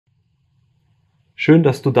Schön,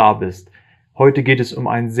 dass du da bist. Heute geht es um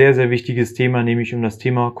ein sehr, sehr wichtiges Thema, nämlich um das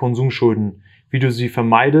Thema Konsumschulden, wie du sie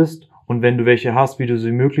vermeidest und wenn du welche hast, wie du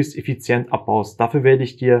sie möglichst effizient abbaust. Dafür werde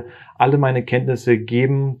ich dir alle meine Kenntnisse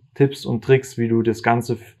geben, Tipps und Tricks, wie du das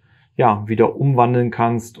Ganze wieder umwandeln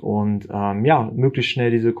kannst und möglichst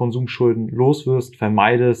schnell diese Konsumschulden loswirst,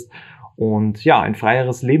 vermeidest und ein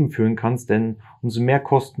freieres Leben führen kannst, denn umso mehr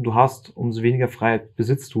Kosten du hast, umso weniger Freiheit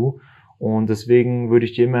besitzt du. Und deswegen würde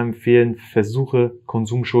ich dir immer empfehlen, versuche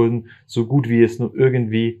Konsumschulden so gut wie es nur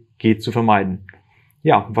irgendwie geht zu vermeiden.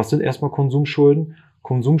 Ja, was sind erstmal Konsumschulden?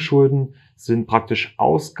 Konsumschulden sind praktisch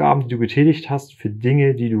Ausgaben, die du getätigt hast für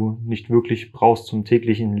Dinge, die du nicht wirklich brauchst zum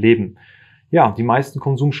täglichen Leben. Ja, die meisten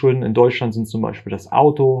Konsumschulden in Deutschland sind zum Beispiel das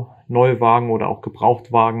Auto, Neuwagen oder auch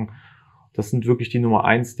Gebrauchtwagen. Das sind wirklich die Nummer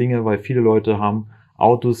 1 Dinge, weil viele Leute haben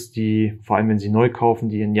Autos, die, vor allem wenn sie neu kaufen,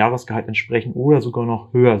 die ihren Jahresgehalt entsprechen oder sogar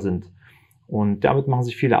noch höher sind. Und damit machen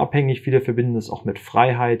sich viele abhängig, viele verbinden es auch mit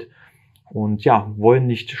Freiheit und wollen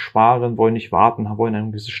nicht sparen, wollen nicht warten, wollen ein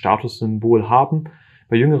gewisses Statussymbol haben.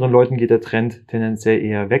 Bei jüngeren Leuten geht der Trend tendenziell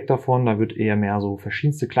eher weg davon, da wird eher mehr so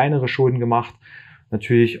verschiedenste kleinere Schulden gemacht.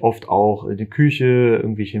 Natürlich oft auch in der Küche,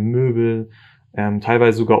 irgendwelche Möbel,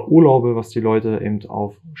 teilweise sogar Urlaube, was die Leute eben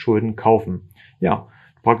auf Schulden kaufen. Ja,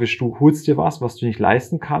 praktisch du holst dir was du nicht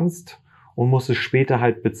leisten kannst und musst es später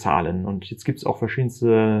halt bezahlen. Und jetzt gibt es auch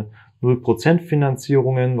verschiedenste 0%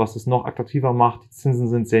 Finanzierungen, was es noch attraktiver macht. Die Zinsen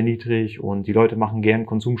sind sehr niedrig und die Leute machen gern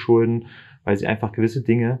Konsumschulden, weil sie einfach gewisse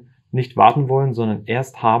Dinge nicht warten wollen, sondern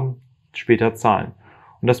erst haben, später zahlen.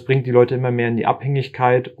 Und das bringt die Leute immer mehr in die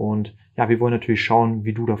Abhängigkeit und wir wollen natürlich schauen,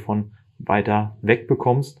 wie du davon weiter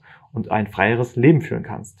wegbekommst und ein freieres Leben führen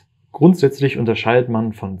kannst. Grundsätzlich unterscheidet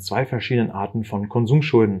man von 2 verschiedenen Arten von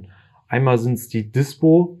Konsumschulden. Einmal sind es die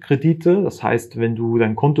Dispo-Kredite, das heißt, wenn du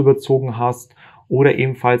dein Konto überzogen hast oder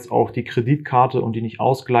ebenfalls auch die Kreditkarte und die nicht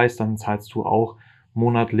ausgleichst, dann zahlst du auch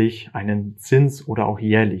monatlich einen Zins oder auch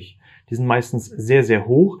jährlich. Die sind meistens sehr, sehr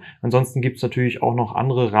hoch. Ansonsten gibt es natürlich auch noch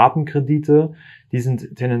andere Ratenkredite. Die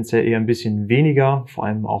sind tendenziell eher ein bisschen weniger, vor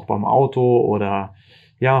allem auch beim Auto oder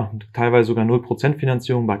teilweise sogar 0%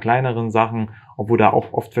 Finanzierung bei kleineren Sachen, obwohl da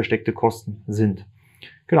auch oft versteckte Kosten sind.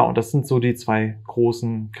 Genau, und das sind so die 2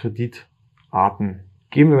 großen Kreditarten.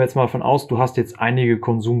 Gehen wir jetzt mal davon aus, du hast jetzt einige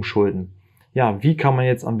Konsumschulden. Ja, wie kann man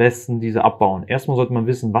jetzt am besten diese abbauen? Erstmal sollte man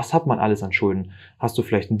wissen, was hat man alles an Schulden? Hast du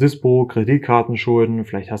vielleicht ein Dispo, Kreditkartenschulden,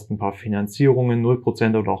 vielleicht hast du ein paar Finanzierungen,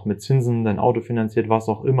 0% oder auch mit Zinsen, dein Auto finanziert, was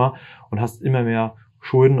auch immer und hast immer mehr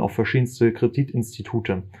Schulden auf verschiedenste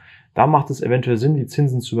Kreditinstitute. Da macht es eventuell Sinn, die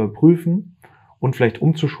Zinsen zu überprüfen und vielleicht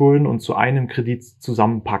umzuschulden und zu einem Kredit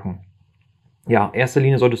zusammenpacken. Ja, in erster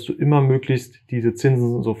Linie solltest du immer möglichst diese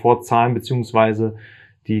Zinsen sofort zahlen, beziehungsweise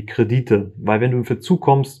die Kredite, weil wenn du in Verzug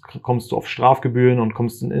kommst, kommst du auf Strafgebühren und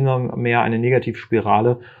kommst in immer mehr eine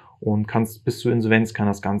Negativspirale und bis zur Insolvenz kann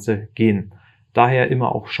das Ganze gehen. Daher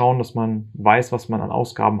immer auch schauen, dass man weiß, was man an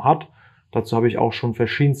Ausgaben hat. Dazu habe ich auch schon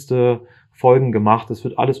verschiedenste Folgen gemacht. Es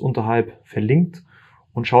wird alles unterhalb verlinkt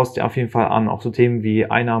und schau es dir auf jeden Fall an. Auch so Themen wie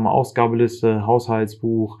Einnahme-Ausgabeliste,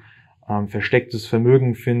 Haushaltsbuch, verstecktes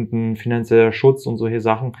Vermögen finden, finanzieller Schutz und solche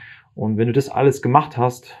Sachen. Und wenn du das alles gemacht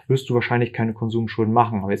hast, wirst du wahrscheinlich keine Konsumschulden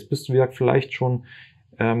machen. Aber jetzt bist du, wie gesagt, vielleicht schon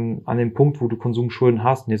an dem Punkt, wo du Konsumschulden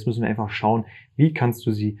hast. Und jetzt müssen wir einfach schauen, wie kannst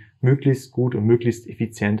du sie möglichst gut und möglichst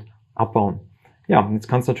effizient abbauen. Ja, und jetzt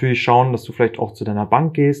kannst du natürlich schauen, dass du vielleicht auch zu deiner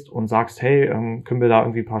Bank gehst und sagst, hey, können wir da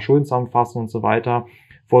irgendwie ein paar Schulden zusammenfassen und so weiter.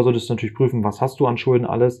 Vorher solltest du natürlich prüfen, was hast du an Schulden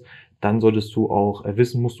alles. Dann solltest du auch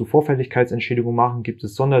wissen, musst du Vorfälligkeitsentschädigung machen? Gibt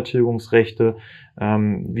es Sondertilgungsrechte?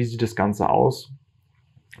 Wie sieht das Ganze aus?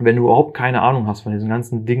 Wenn du überhaupt keine Ahnung hast von diesen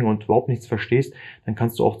ganzen Dingen und überhaupt nichts verstehst, dann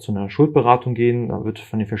kannst du auch zu einer Schuldberatung gehen. Da wird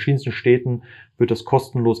von den verschiedensten Städten das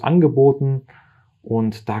kostenlos angeboten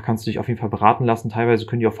und da kannst du dich auf jeden Fall beraten lassen. Teilweise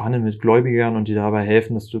können die auch verhandeln mit Gläubigern und dir dabei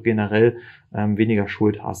helfen, dass du generell weniger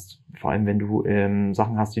Schuld hast. Vor allem, wenn du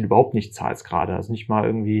Sachen hast, die du überhaupt nicht zahlst gerade. Also nicht mal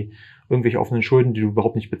irgendwelche offenen Schulden, die du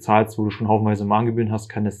überhaupt nicht bezahlst, wo du schon haufenweise Mahngebühren hast,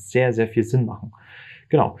 kann das sehr, sehr viel Sinn machen.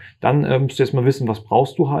 Genau, dann musst du erstmal wissen, was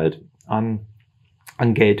brauchst du halt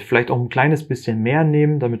an Geld. Vielleicht auch ein kleines bisschen mehr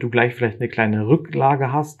nehmen, damit du gleich vielleicht eine kleine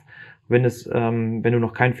Rücklage hast, wenn du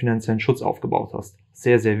noch keinen finanziellen Schutz aufgebaut hast.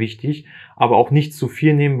 Sehr, sehr wichtig. Aber auch nicht zu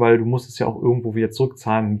viel nehmen, weil du musst es ja auch irgendwo wieder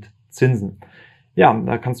zurückzahlen mit Zinsen. Ja,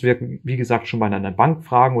 da kannst du, wie gesagt, schon bei deiner Bank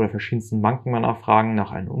fragen oder verschiedensten Banken mal nachfragen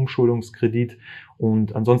nach einem Umschuldungskredit.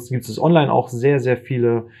 Und ansonsten gibt es online auch sehr, sehr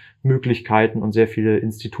viele Möglichkeiten und sehr viele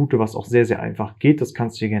Institute, was auch sehr, sehr einfach geht. Das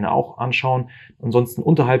kannst du dir gerne auch anschauen. Ansonsten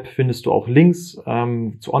unterhalb findest du auch Links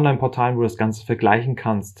zu Online-Portalen, wo du das Ganze vergleichen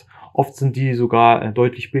kannst. Oft sind die sogar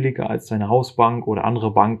deutlich billiger als deine Hausbank oder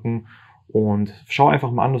andere Banken. Und schau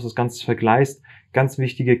einfach mal an, dass du das Ganze vergleichst. Ganz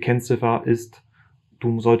wichtige Kennziffer ist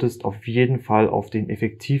du solltest auf jeden Fall auf den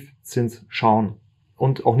Effektivzins schauen.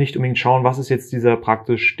 Und auch nicht unbedingt schauen, was ist jetzt dieser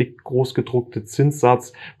praktisch dick groß gedruckte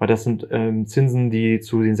Zinssatz, weil das sind Zinsen, die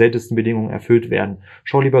zu den seltensten Bedingungen erfüllt werden.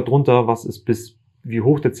 Schau lieber drunter, was ist wie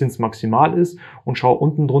hoch der Zins maximal ist, und schau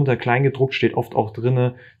unten drunter, klein gedruckt steht oft auch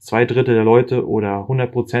drinne, 2/3 der Leute oder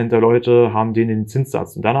 100% der Leute haben den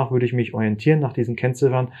Zinssatz. Und danach würde ich mich orientieren, nach diesen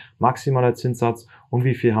Kennziffern, maximaler Zinssatz und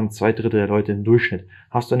wie viel haben 2/3 der Leute im Durchschnitt.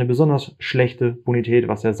 Hast du eine besonders schlechte Bonität,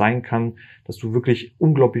 was ja sein kann, dass du wirklich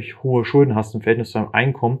unglaublich hohe Schulden hast im Verhältnis zu deinem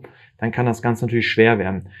Einkommen, dann kann das Ganze natürlich schwer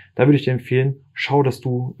werden. Da würde ich dir empfehlen, schau, dass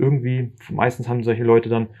du irgendwie, meistens haben solche Leute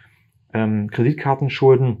dann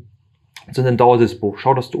Kreditkartenschulden, sind ein Dauerdispo.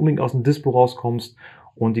 Schau, dass du unbedingt aus dem Dispo rauskommst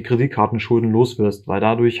und die Kreditkartenschulden loswirst, weil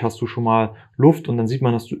dadurch hast du schon mal Luft und dann sieht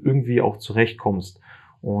man, dass du irgendwie auch zurechtkommst.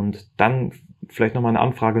 Und dann vielleicht nochmal eine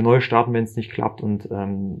Anfrage neu starten, wenn es nicht klappt, und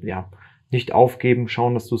nicht aufgeben,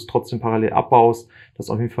 schauen, dass du es trotzdem parallel abbaust, dass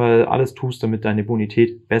du auf jeden Fall alles tust, damit deine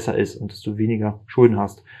Bonität besser ist und dass du weniger Schulden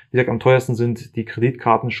hast. Wie gesagt, am teuersten sind die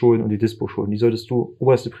Kreditkartenschulden und die Dispo-Schulden. Die solltest du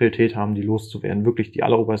oberste Priorität haben, die loszuwerden. Wirklich die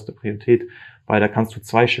alleroberste Priorität, weil da kannst du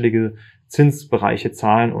zweistellige Zinsbereiche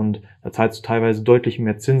zahlen und da zahlst du teilweise deutlich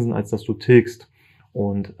mehr Zinsen, als dass du tilgst.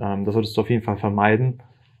 Und das solltest du auf jeden Fall vermeiden.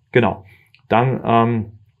 Genau.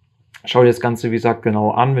 Dann schau dir das Ganze, wie gesagt,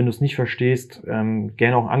 genau an. Wenn du es nicht verstehst,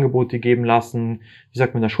 gerne auch Angebote geben lassen. Wie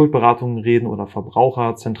gesagt, mit einer Schuldberatung reden oder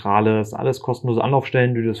Verbraucherzentrale. Das sind alles kostenlose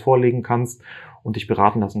Anlaufstellen, die du das vorlegen kannst und dich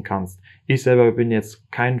beraten lassen kannst. Ich selber bin jetzt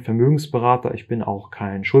kein Vermögensberater, ich bin auch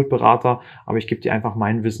kein Schuldberater, aber ich gebe dir einfach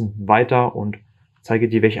mein Wissen weiter und zeige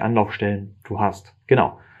dir, welche Anlaufstellen du hast.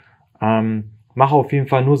 Genau. Mache auf jeden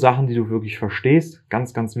Fall nur Sachen, die du wirklich verstehst,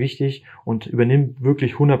 ganz, ganz wichtig, und übernimm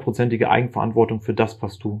wirklich 100%ige Eigenverantwortung für das,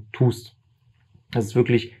 was du tust. Das ist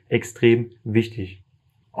wirklich extrem wichtig.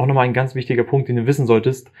 Auch nochmal ein ganz wichtiger Punkt, den du wissen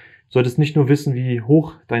solltest. Du solltest nicht nur wissen, wie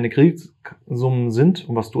hoch deine Kreditsummen sind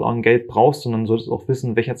und was du an Geld brauchst, sondern solltest auch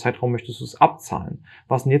wissen, in welcher Zeitraum möchtest du es abzahlen.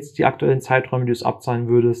 Was sind jetzt die aktuellen Zeiträume, die du es abzahlen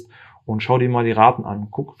würdest? Und schau dir mal die Raten an.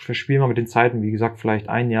 Spiel mal mit den Zeiten. Wie gesagt, vielleicht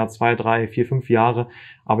 1 Jahr, 2, 3, 4, 5 Jahre.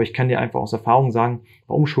 Aber ich kann dir einfach aus Erfahrung sagen,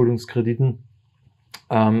 bei Umschuldungskrediten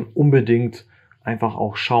unbedingt einfach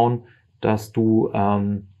auch schauen, dass du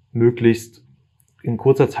möglichst in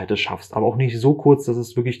kurzer Zeit es schaffst. Aber auch nicht so kurz, dass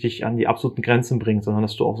es wirklich dich an die absoluten Grenzen bringt, sondern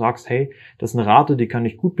dass du auch sagst, hey, das ist eine Rate, die kann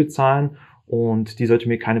ich gut bezahlen und die sollte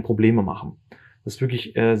mir keine Probleme machen. Das ist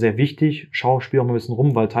wirklich sehr wichtig. Spiel auch mal ein bisschen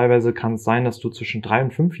rum, weil teilweise kann es sein, dass du zwischen 3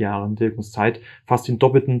 und 5 Jahren Tilgungszeit fast den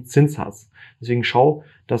doppelten Zins hast. Deswegen schau,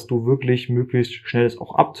 dass du wirklich möglichst schnell es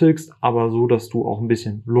auch abtilgst, aber so, dass du auch ein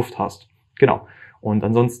bisschen Luft hast. Genau. Und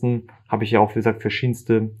ansonsten habe ich ja auch, wie gesagt,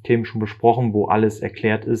 verschiedenste Themen schon besprochen, wo alles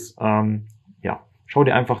erklärt ist. Schau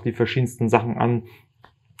dir einfach die verschiedensten Sachen an,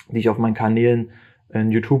 die ich auf meinen Kanälen in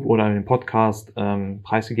YouTube oder in dem Podcast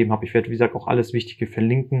preisgegeben habe. Ich werde, wie gesagt, auch alles Wichtige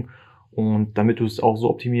verlinken. Und damit du es auch so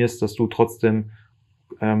optimierst, dass du trotzdem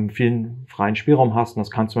vielen freien Spielraum hast. Und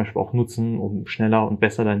das kannst du zum Beispiel auch nutzen, um schneller und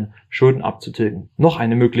besser deine Schulden abzutilgen. Noch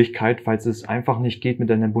eine Möglichkeit, falls es einfach nicht geht mit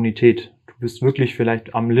deiner Bonität. Du bist wirklich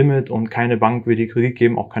vielleicht am Limit und keine Bank will dir Kredit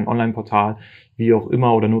geben, auch kein Online-Portal, wie auch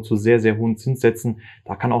immer, oder nur zu sehr, sehr hohen Zinssätzen.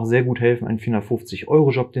 Da kann auch sehr gut helfen ein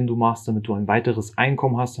 450-Euro-Job, den du machst, damit du ein weiteres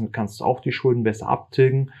Einkommen hast. Damit kannst du auch die Schulden besser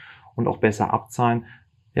abtilgen und auch besser abzahlen.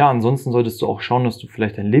 Ja, ansonsten solltest du auch schauen, dass du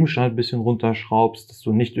vielleicht deinen Lebensstandard ein bisschen runterschraubst, dass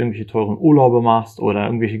du nicht irgendwelche teuren Urlaube machst oder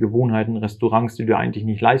irgendwelche Gewohnheiten, Restaurants, die du eigentlich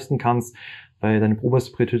nicht leisten kannst, weil deine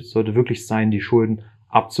oberste Priorität sollte wirklich sein, die Schulden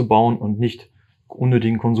abzubauen und nicht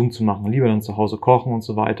unnötigen Konsum zu machen. Lieber dann zu Hause kochen und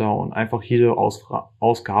so weiter und einfach jede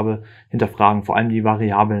Ausgabe hinterfragen, vor allem die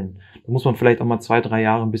Variablen. Da muss man vielleicht auch mal 2, 3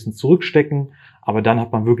 Jahre ein bisschen zurückstecken, aber dann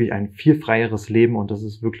hat man wirklich ein viel freieres Leben und das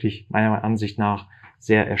ist wirklich meiner Ansicht nach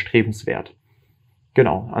sehr erstrebenswert.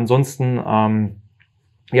 Genau, ansonsten,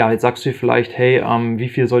 jetzt sagst du dir vielleicht, hey, wie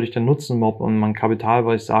viel sollte ich denn nutzen überhaupt an mein Kapital,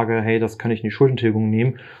 weil ich sage, hey, das kann ich in die Schuldentilgung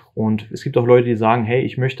nehmen. Und es gibt auch Leute, die sagen, hey,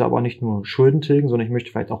 ich möchte aber nicht nur Schulden tilgen, sondern ich möchte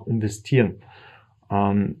vielleicht auch investieren.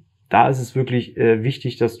 Da ist es wirklich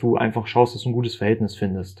wichtig, dass du einfach schaust, dass du ein gutes Verhältnis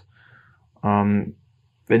findest.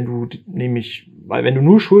 Wenn du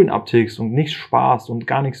nur Schulden abtilgst und nichts sparst und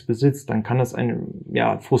gar nichts besitzt, dann kann das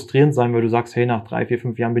frustrierend sein, weil du sagst, hey, nach 3, 4,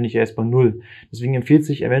 5 Jahren bin ich erst bei 0. Deswegen empfiehlt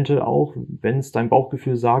sich eventuell auch, wenn es dein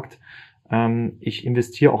Bauchgefühl sagt, ich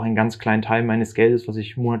investiere auch einen ganz kleinen Teil meines Geldes, was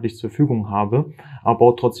ich monatlich zur Verfügung habe, aber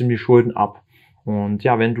baue trotzdem die Schulden ab. Und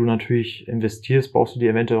ja, wenn du natürlich investierst, baust du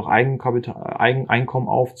dir eventuell auch Eigeneinkommen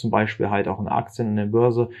auf, zum Beispiel halt auch in Aktien in der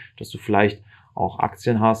Börse, dass du vielleicht auch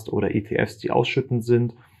Aktien hast oder ETFs, die ausschüttend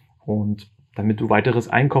sind, und damit du weiteres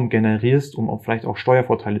Einkommen generierst, um auch vielleicht auch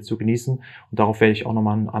Steuervorteile zu genießen. Und darauf werde ich auch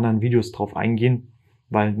nochmal in anderen Videos drauf eingehen,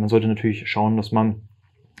 weil man sollte natürlich schauen, dass man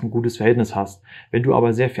ein gutes Verhältnis hast. Wenn du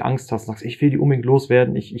aber sehr viel Angst hast, sagst, ich will die unbedingt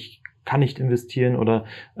loswerden, ich kann nicht investieren oder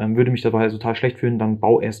würde mich dabei total schlecht fühlen, dann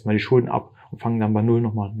bau erstmal die Schulden ab und fang dann bei Null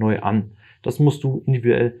nochmal neu an. Das musst du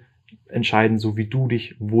individuell entscheiden, so wie du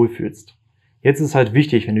dich wohlfühlst. Jetzt ist es halt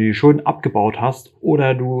wichtig, wenn du die Schulden abgebaut hast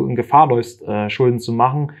oder du in Gefahr läufst, Schulden zu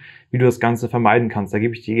machen, wie du das Ganze vermeiden kannst. Da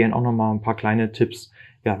gebe ich dir gerne auch nochmal ein paar kleine Tipps.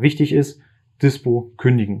 Ja, wichtig ist, Dispo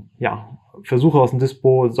kündigen. Ja, Versuche aus dem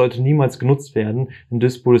Dispo sollte niemals genutzt werden. Im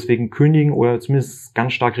Dispo deswegen kündigen oder zumindest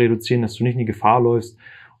ganz stark reduzieren, dass du nicht in die Gefahr läufst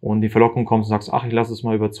und die Verlockung kommst und sagst, ach, ich lasse es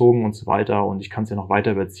mal überzogen und so weiter und ich kann es ja noch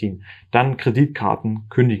weiter überziehen. Dann Kreditkarten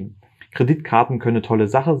kündigen. Kreditkarten können eine tolle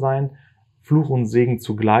Sache sein, Fluch und Segen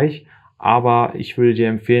zugleich, aber ich würde dir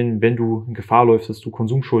empfehlen, wenn du in Gefahr läufst, dass du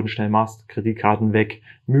Konsumschulden schnell machst, Kreditkarten weg,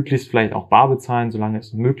 möglichst vielleicht auch bar bezahlen, solange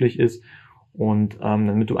es möglich ist und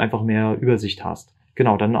damit du einfach mehr Übersicht hast.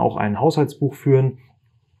 Genau, dann auch ein Haushaltsbuch führen.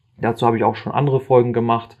 Dazu habe ich auch schon andere Folgen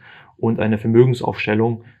gemacht und eine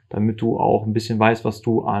Vermögensaufstellung, damit du auch ein bisschen weißt, was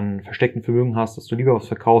du an versteckten Vermögen hast, dass du lieber was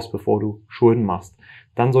verkaufst, bevor du Schulden machst.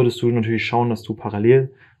 Dann solltest du natürlich schauen, dass du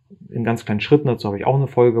parallel in ganz kleinen Schritten, dazu habe ich auch eine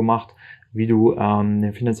Folge gemacht, wie du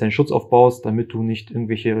den finanziellen Schutz aufbaust, damit du nicht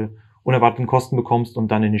irgendwelche unerwarteten Kosten bekommst und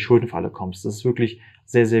dann in die Schuldenfalle kommst. Das ist wirklich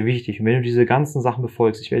sehr, sehr wichtig. Und wenn du diese ganzen Sachen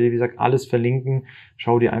befolgst, ich werde dir, wie gesagt, alles verlinken,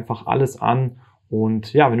 schau dir einfach alles an.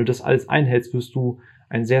 Und ja, wenn du das alles einhältst, wirst du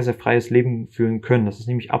ein sehr, sehr freies Leben führen können. Das ist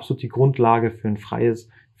nämlich absolut die Grundlage für ein freies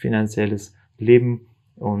finanzielles Leben.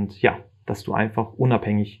 Und ja, dass du einfach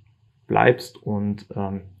unabhängig bleibst und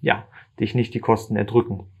ja, dich nicht die Kosten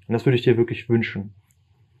erdrücken. Und das würde ich dir wirklich wünschen.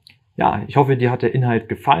 Ja, ich hoffe, dir hat der Inhalt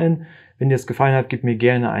gefallen. Wenn dir es gefallen hat, gib mir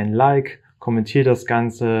gerne ein Like, kommentiere das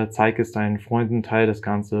Ganze, zeig es deinen Freunden, teile das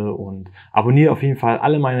Ganze und abonniere auf jeden Fall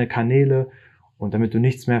alle meine Kanäle. Und damit du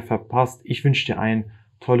nichts mehr verpasst, ich wünsche dir ein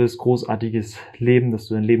tolles, großartiges Leben, dass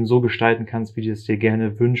du dein Leben so gestalten kannst, wie du es dir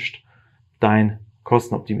gerne wünscht. Dein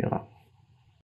Kostenoptimierer.